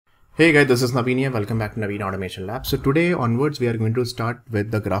Hey guys, this is Naveen here. Welcome back to Naveen Automation Lab. So today onwards, we are going to start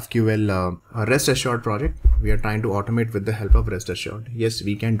with the GraphQL RestAssured project. We are trying to automate with the help of RestAssured. Yes,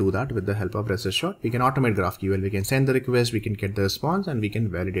 we can do that with the help of RestAssured. We can automate GraphQL. We can send the request, we can get the response, and we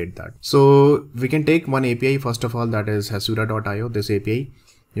can validate that. So we can take one API first of all, that is hasura.io. This API,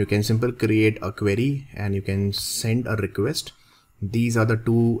 you can simply create a query and you can send a request. These are the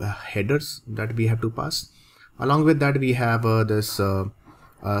two headers that we have to pass. Along with that, we have this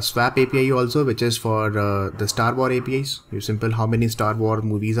swap API also, which is for the Star Wars APIs. You simple how many Star Wars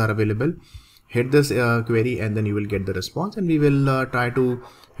movies are available, hit this query, and then you will get the response, and we will try to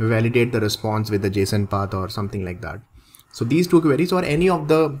validate the response with the JSON path or something like that. So these two queries, or any of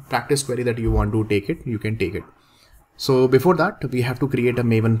the practice query that you want to take it, you can take it. So before that, we have to create a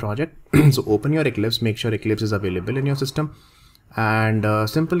Maven project. So open your Eclipse, make sure Eclipse is available in your system, and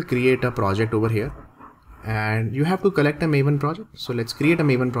simple create a project over here. And you have to collect a Maven project. So let's create a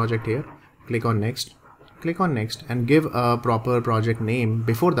Maven project here. Click on next and give a proper project name.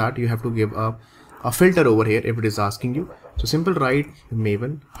 Before that, you have to give a filter over here if it is asking you. So simple write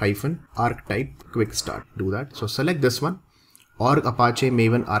Maven -archetype quick start. Do that. So select this one, org Apache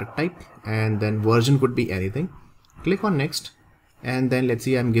Maven archetype, and then version could be anything. Click on next, and then let's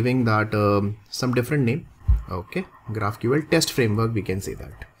see, I'm giving that some different name. Okay, GraphQL test framework, we can say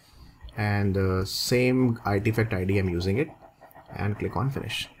that. And same artifact ID I'm using it, and click on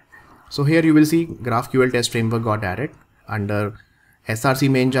finish. So here you will see GraphQL test framework got added under src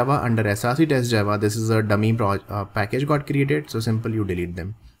main Java. Under src test Java, this is a dummy package got created. So simple, you delete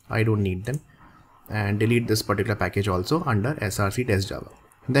them. I don't need them, and delete this particular package also under src test Java.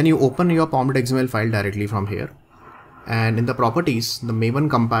 Then you open your pom.xml file directly from here, and in the properties, the Maven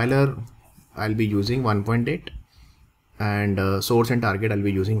compiler I'll be using 1.8. and source and target I'll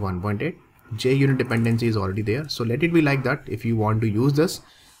be using 1.8. JUnit dependency is already there, so let it be like that. If you want to use this,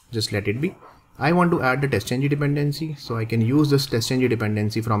 just let it be. I want to add the testng dependency, so I can use this testng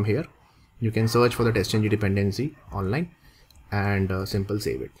dependency from here. You can search for the testng dependency online and simple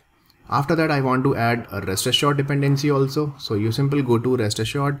save it. After that, I want to add a RestAssured dependency also, so you simple go to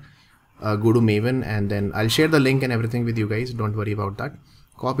RestAssured, go to Maven, and then I'll share the link and everything with you guys, don't worry about that.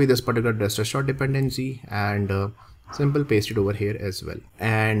 Copy this particular RestAssured dependency and simple paste it over here as well.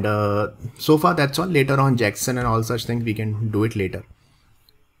 And so far that's all. Later on, Jackson and all such things, we can do it later.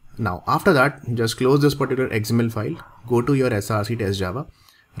 Now after that, just close this particular XML file, go to your src test Java,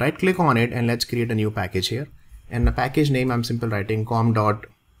 right click on it, and let's create a new package here. And the package name, I'm simple writing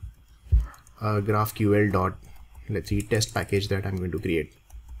com.graphql. let's see, test package that I'm going to create.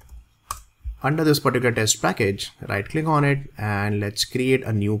 Under this particular test package, right click on it, and let's create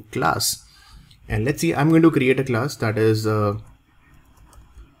a new class. And let's see, I'm going to create a class that is I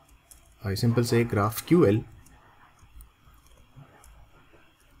simple say GraphQL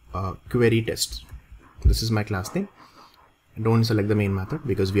query test. This is my class name. Don't select the main method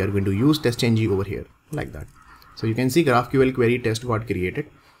because we are going to use testng over here like that. So you can see GraphQL query test got created,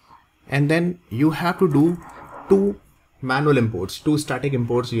 and then you have to do two manual imports, two static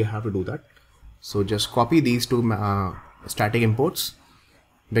imports. You have to do that. So just copy these two static imports,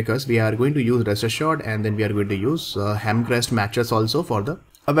 because we are going to use RestAssured, and then we are going to use Hemcrest matches also for the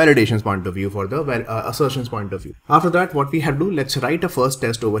validations point of view, for the assertions point of view. After that, what we have to do, let's write a first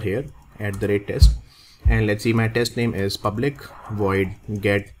test over here @test, and let's see, my test name is public void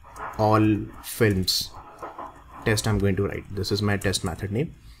get all films test. I'm going to write, this is my test method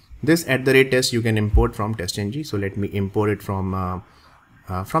name. This @test you can import from testng, so let me import it from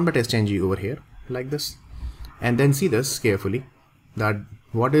the testng over here like this, and then see this carefully, that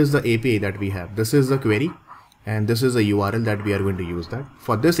what is the API that we have. This is the query, and this is the URL that we are going to use. That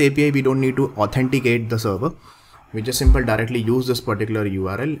for this API, we don't need to authenticate the server. We just simply directly use this particular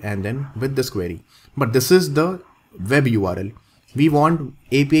URL and then with this query. But this is the web URL. We want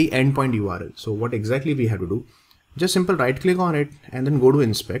API endpoint URL. So what exactly we have to do? Just simple right click on it and then go to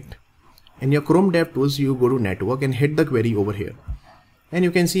inspect. In your Chrome DevTools, you go to network and hit the query over here. And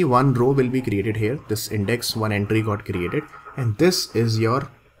you can see one row will be created here. This index one entry got created, and this is your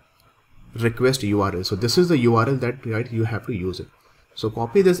request URL. So this is the URL that you have to use it. So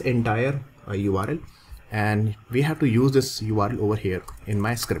copy this entire URL, and we have to use this URL over here in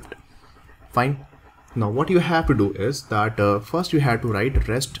my script. Fine. Now what you have to do is that first you have to write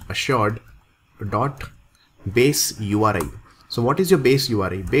RestAssured dot base URI. So what is your base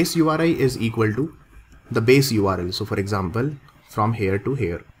URI? Base URI is equal to the base URL. So for example, from here to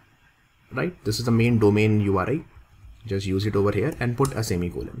here, right? This is the main domain URI. Just use it over here and put a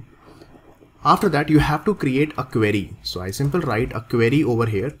semicolon. After that, you have to create a query. So I simple write a query over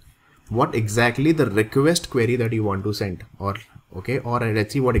here what exactly the request query that you want to send, or okay, or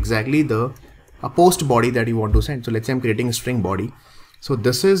let's see what exactly the a post body that you want to send. So let's say I'm creating a string body. So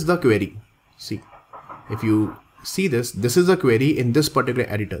this is the query. See, if you see this is a query in this particular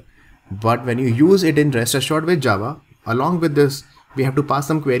editor. But when you use it in RestAssured with Java, along with this, we have to pass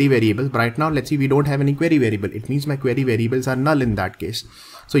some query variables. But right now, let's see, we don't have any query variable. It means my query variables are null in that case.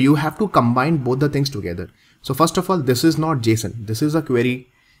 So you have to combine both the things together. So first of all, this is not JSON. This is a query,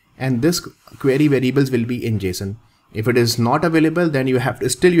 and this query variables will be in JSON. If it is not available, then you have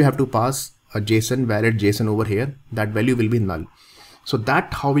to pass a JSON, valid JSON over here. That value will be null. So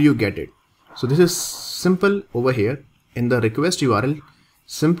that how you get it. So this is simple over here in the request URL.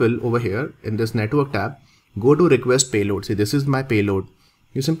 Simple over here in this network tab, go to request payload. See, this is my payload.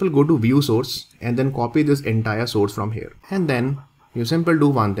 You simply go to view source and then copy this entire source from here. And then you simply do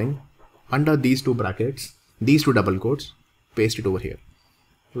one thing under these two brackets, these two double quotes, paste it over here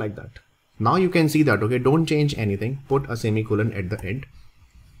like that. Now you can see that, okay, don't change anything, put a semicolon at the end.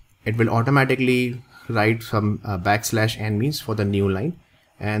 It will automatically write some \n means for the new line.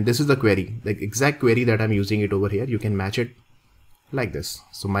 And this is the query, the exact query that I'm using it over here. You can match it like this.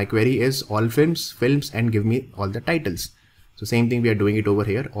 So my query is all films, and give me all the titles. So same thing we are doing it over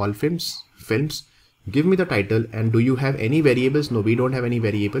here, all films, give me the title. And do you have any variables? No, we don't have any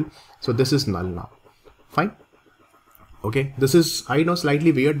variable. So this is null now. Fine. Okay, this is, I know,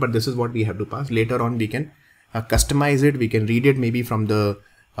 slightly weird, but this is what we have to pass. Later on we can customize it. We can read it maybe from the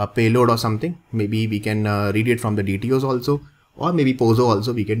payload or something. Maybe we can read it from the DTOs also, or maybe POSO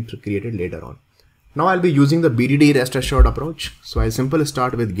also we can create it later on. Now I'll be using the BDD RestAssured approach. So I simply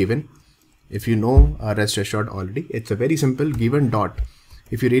start with given. If you know RestAssured already, it's a very simple given dot.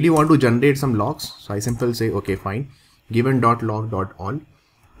 If you really want to generate some logs, so I simply say, okay, fine, given dot log dot all.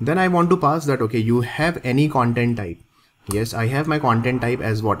 Then I want to pass that, okay, you have any content type. Yes, I have my content type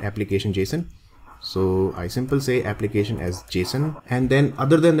as what? Application JSON. So I simply say application as JSON. And then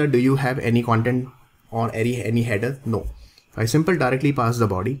other than that, do you have any content or any header? No. I simply directly pass the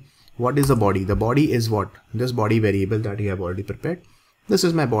body. What is the body? The body is what? This body variable that you have already prepared. This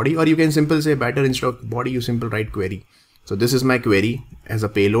is my body, or you can simply say better, instead of body, you simply write query. So this is my query as a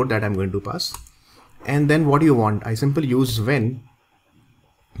payload that I'm going to pass. And then what do you want? I simply use when.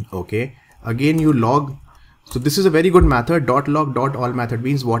 Okay. Again, you log. So this is a very good method. .log .all method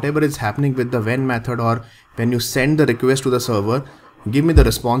means whatever is happening with the when method, or when you send the request to the server, give me the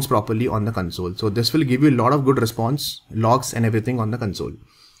response properly on the console. So this will give you a lot of good response logs and everything on the console.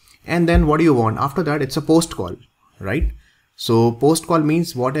 And then what do you want? After that, it's a post call, right? So post call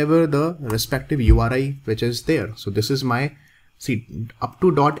means whatever the respective URI which is there. So this is my, see, up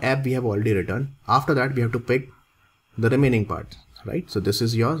to .app we have already written. After that, we have to pick the remaining part, right? So this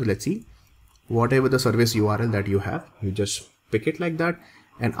is yours. Let's see, whatever the service URL that you have, you just pick it like that.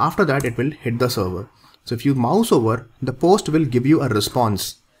 And after that, it will hit the server. So if you mouse over, the post will give you a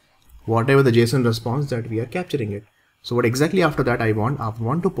response, whatever the JSON response that we are capturing it. So what exactly after that I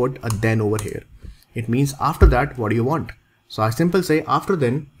want to put a then over here. It means after that, what do you want? So I simply say after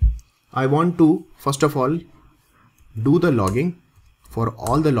then, I want to first of all do the logging for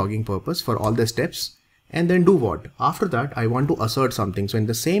all the logging purpose, for all the steps, and then do what? After that, I want to assert something. So in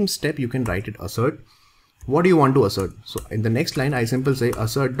the same step, you can write it assert. What do you want to assert? So in the next line, I simply say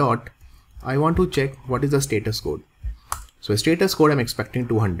assert dot, I want to check what is the status code. So status code, I'm expecting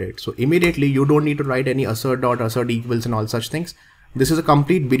 200. So immediately you don't need to write any assert dot assert equals and all such things. This is a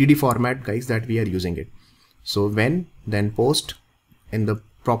complete BDD format, guys, that we are using it. So when, then post, in the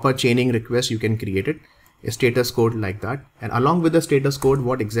proper chaining request, you can create it, a status code like that. And along with the status code,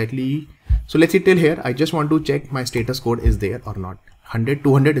 what exactly, so let's see till here, I just want to check my status code is there or not. 100,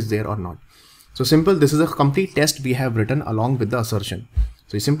 200 is there or not. So simple, this is a complete test we have written along with the assertion.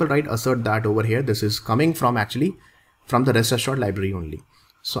 So you simply write assert that over here. This is coming from actually from the RestAssured library only.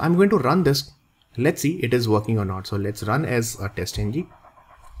 So I'm going to run this. Let's see it is working or not. So let's run as a test ng.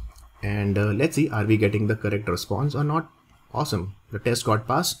 And let's see, are we getting the correct response or not? Awesome. The test got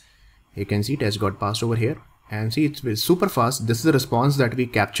passed. You can see test got passed over here. And see, it's super fast. This is the response that we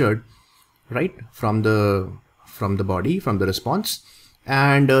captured, right? From the body, from the response.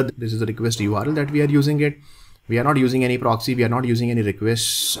 And this is the request URL that we are using it. We are not using any proxy. We are not using any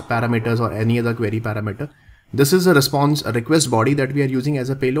request parameters or any other query parameter. This is a response, a request body that we are using as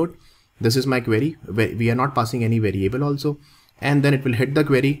a payload. This is my query. We are not passing any variable also. And then it will hit the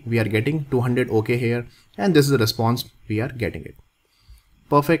query. We are getting 200 OK here. And this is the response. We are getting it.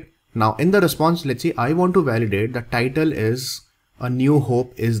 Perfect. Now in the response, let's see, I want to validate the title is A New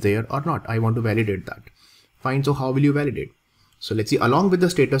Hope is there or not. I want to validate that. Fine. So how will you validate? So let's see, along with the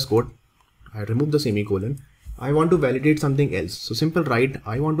status code, I remove the semicolon. I want to validate something else. So simple write,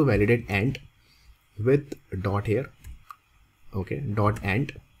 I want to validate ant with dot here. Okay, dot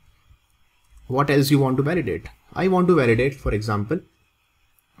ant. What else you want to validate? I want to validate, for example,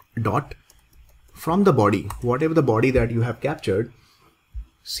 dot from the body, whatever the body that you have captured.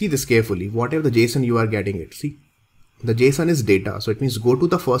 See this carefully, whatever the JSON you are getting it. See, the JSON is data. So it means go to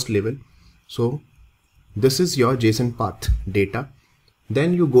the first level. So this is your JSON path data.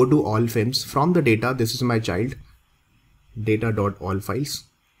 Then you go to all films. From the data, this is my child, data.all files,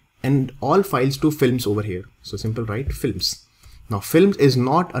 and all files to films over here. So simple write films. Now films is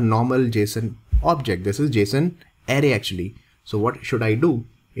not a normal JSON object. This is JSON array actually. So what should I do?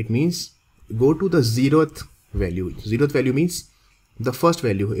 It means go to the 0th value. 0th value means the first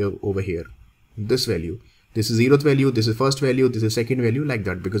value over here. This value. This is 0th value. This is first value. This is second value, like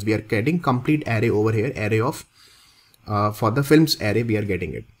that, because we are getting complete array over here. Array of for the films array we are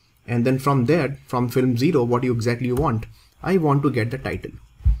getting it. And then from there, from film 0, what you exactly want? I want to get the title.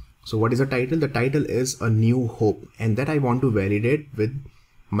 So what is the title? The title is A New Hope, and that I want to validate with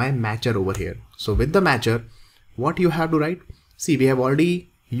my matcher over here. So with the matcher, what you have to write? See, we have already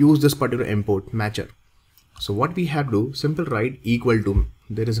used this particular import matcher. So what we have to do, simple write equal to,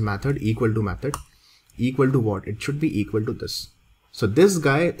 there is a method equal to method, equal to what? It should be equal to this. So this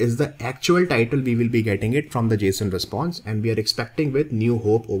guy is the actual title. We will be getting it from the JSON response, and we are expecting with New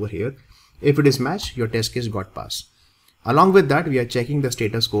Hope over here. If it is matched, your test case got passed. Along with that, we are checking the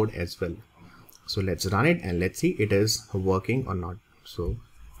status code as well. So let's run it and let's see it is working or not. So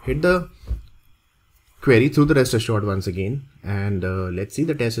hit the query through the RestAssured once again, and let's see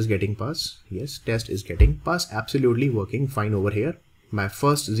the test is getting passed. Yes, test is getting passed. Absolutely working fine over here. My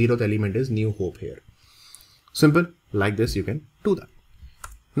first 0th element is New Hope here. Simple, like this you can do that.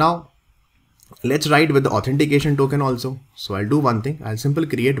 Now let's write with the authentication token also. So I'll do one thing. I'll simply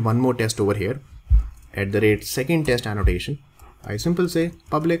create one more test over here @ second test annotation. I simply say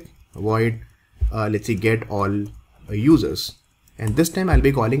public void let's see get all users, and this time I'll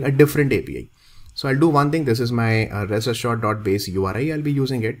be calling a different API. So I'll do one thing. This is my RestAssured.base URI. I'll be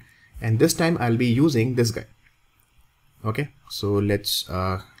using it, and this time I'll be using this guy. Okay, so let's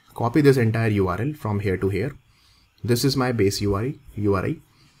copy this entire URL from here to here. This is my base URI.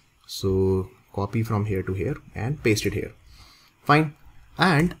 So copy from here to here and paste it here. Fine.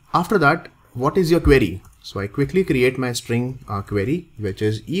 And after that, what is your query? So I quickly create my string query, which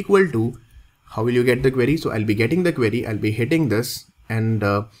is equal to, how will you get the query? So I'll be getting the query. I'll be hitting this, and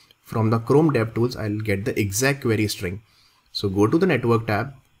from the Chrome DevTools, I'll get the exact query string. So go to the network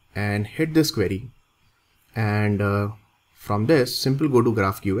tab and hit this query, and from this simple go to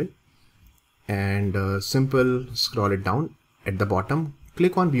GraphQL and simple scroll it down at the bottom,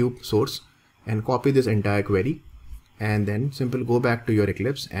 click on view source and copy this entire query, and then simple go back to your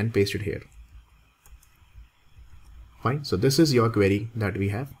Eclipse and paste it here. Fine. So this is your query that we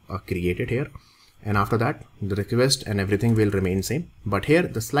have created here, and after that the request and everything will remain same, but here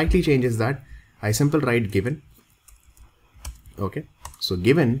the slightly change is that I simple write given. Okay, so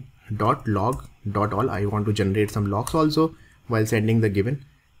given dot log dot all, I want to generate some logs also while sending the given,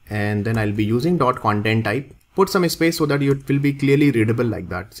 and then I'll be using dot content type. Put some space so that it will be clearly readable like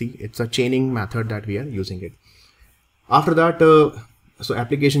that. See, it's a chaining method that we are using it. After that, so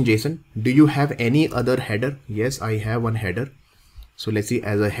application JSON, do you have any other header? Yes, I have one header. So let's see,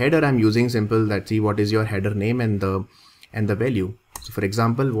 as a header I'm using simple, let's see what is your header name and the value. So for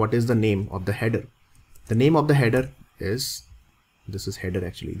example, what is the name of the header? The name of the header is, this is header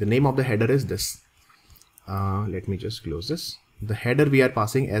actually, the name of the header is this. Let me just close this. The header we are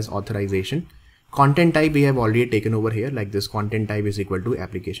passing as authorization. Content type we have already taken over here, like this content type is equal to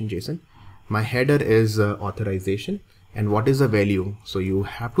application JSON. My header is authorization, and what is the value? So you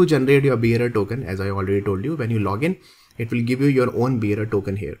have to generate your bearer token, as I already told you. When you log in, it will give you your own bearer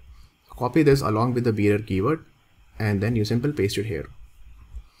token here. Copy this along with the bearer keyword, and then you simply paste it here.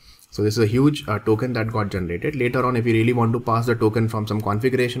 So this is a huge token that got generated. Later on, if you really want to pass the token from some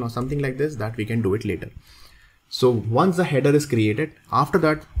configuration or something like this, that we can do it later. So once the header is created, after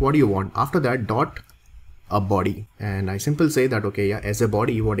that, what do you want? After that, dot a body, and I simply say that, okay, yeah, as a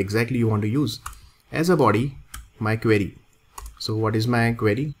body, what exactly you want to use? As a body, my query. So what is my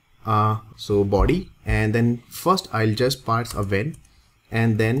query? So body, and then first I'll just parse a when,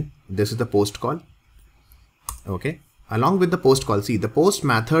 and then this is the post call. Okay, along with the post call, see the post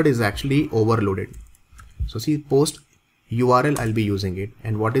method is actually overloaded. So see, post URL I'll be using it,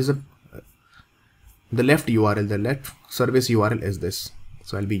 and what is the left URL, the left service URL is this.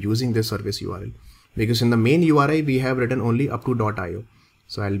 So I'll be using this service URL because in the main URI we have written only up to .io.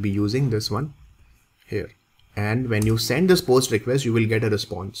 So I'll be using this one here. And when you send this post request, you will get a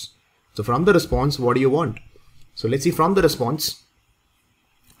response. So from the response, what do you want? So let's see from the response.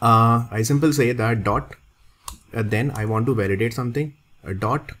 I simply say that dot, then I want to validate something, a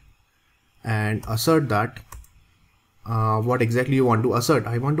dot, and assert that. What exactly you want to assert?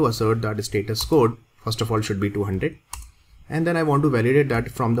 I want to assert that status code first of all should be 200, and then I want to validate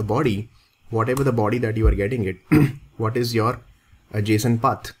that from the body, whatever the body that you are getting it, what is your JSON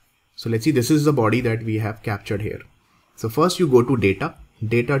path. So let's see, this is the body that we have captured here. So first you go to data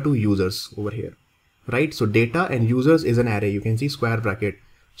to users over here, right? So data and users is an array. You can see square bracket.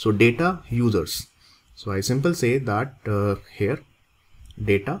 So data users. So I simply say that here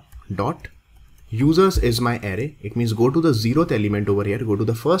data dot users is my array. It means go to the 0th element over here, go to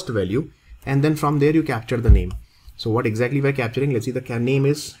the first value, and then from there you capture the name. So what exactly we're capturing? Let's see, the name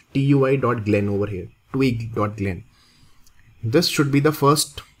is tui.glen over here, tui.glen. This should be the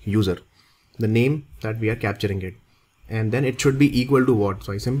first user, the name that we are capturing it, and then it should be equal to what?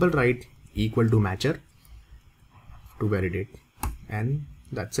 So I simply write equal to matcher to validate, and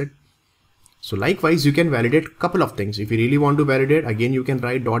that's it. So likewise you can validate couple of things. If you really want to validate, again you can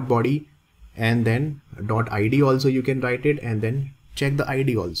write dot body and then dot id also you can write it, and then check the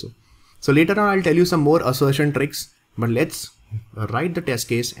id also. So later on I'll tell you some more assertion tricks, but let's write the test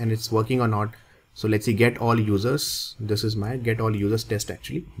case and it's working or not. So let's see, get all users. This is my get all users test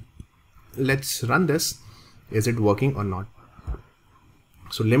actually. Let's run this. Is it working or not?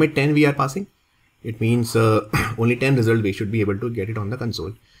 So limit 10 we are passing. It means only 10 result we should be able to get it on the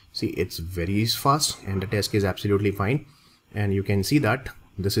console. See, it's very fast and the test case is absolutely fine. And you can see that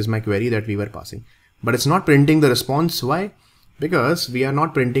this is my query that we were passing, but it's not printing the response. Why? Because we are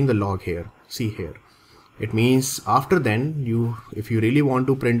not printing the log here. See here, it means after then if you really want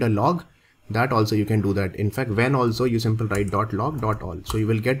to print a log, that also you can do that. In fact, when also you simply write dot log dot all. So you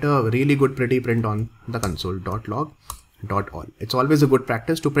will get a really good pretty print on the console, dot log dot all. It's always a good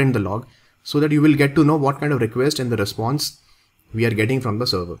practice to print the log so that you will get to know what kind of request and the response we are getting from the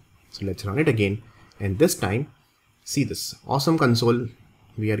server. So let's run it again, and this time see this awesome console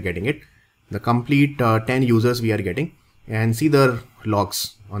we are getting it, the complete 10 users we are getting, and see the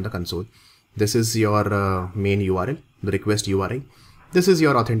logs on the console. This is your main URL, the request URI. This is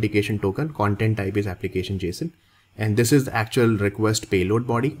your authentication token, content type is application JSON, and this is the actual request payload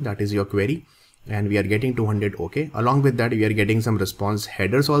body, that is your query, and we are getting 200. Okay, along with that we are getting some response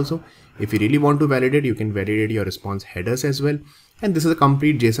headers also. If you really want to validate, you can validate your response headers as well, and this is a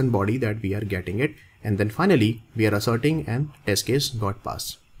complete JSON body that we are getting it, and then finally we are asserting and test case got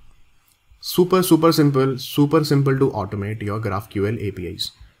passed. Super simple to automate your GraphQL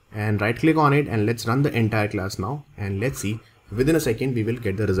APIs. And right click on it and let's run the entire class now, and let's see, within a second we will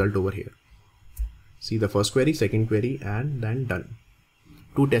get the result over here. See the first query, second query, and then done.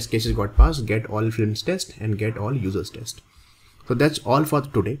 2 test cases got passed, get all films test and get all users test. So that's all for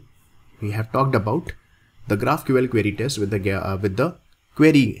today. We have talked about the GraphQL query test with the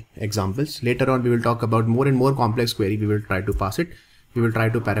query examples. Later on we will talk about more and more complex query. We will try to pass it, we will try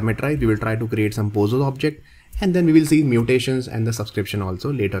to parameterize, we will try to create some POSO object, and then we will see mutations and the subscription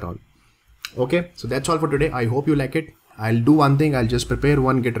also later on. Okay, so that's all for today. I hope you like it. I'll do one thing, I'll just prepare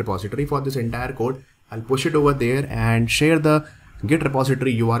one Git repository for this entire code. I'll push it over there and share the Git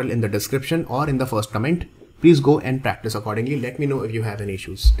repository URL in the description or in the first comment. Please go and practice accordingly. Let me know if you have any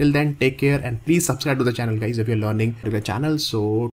issues. Till then, take care and please subscribe to the channel guys if you're learning to the channel. So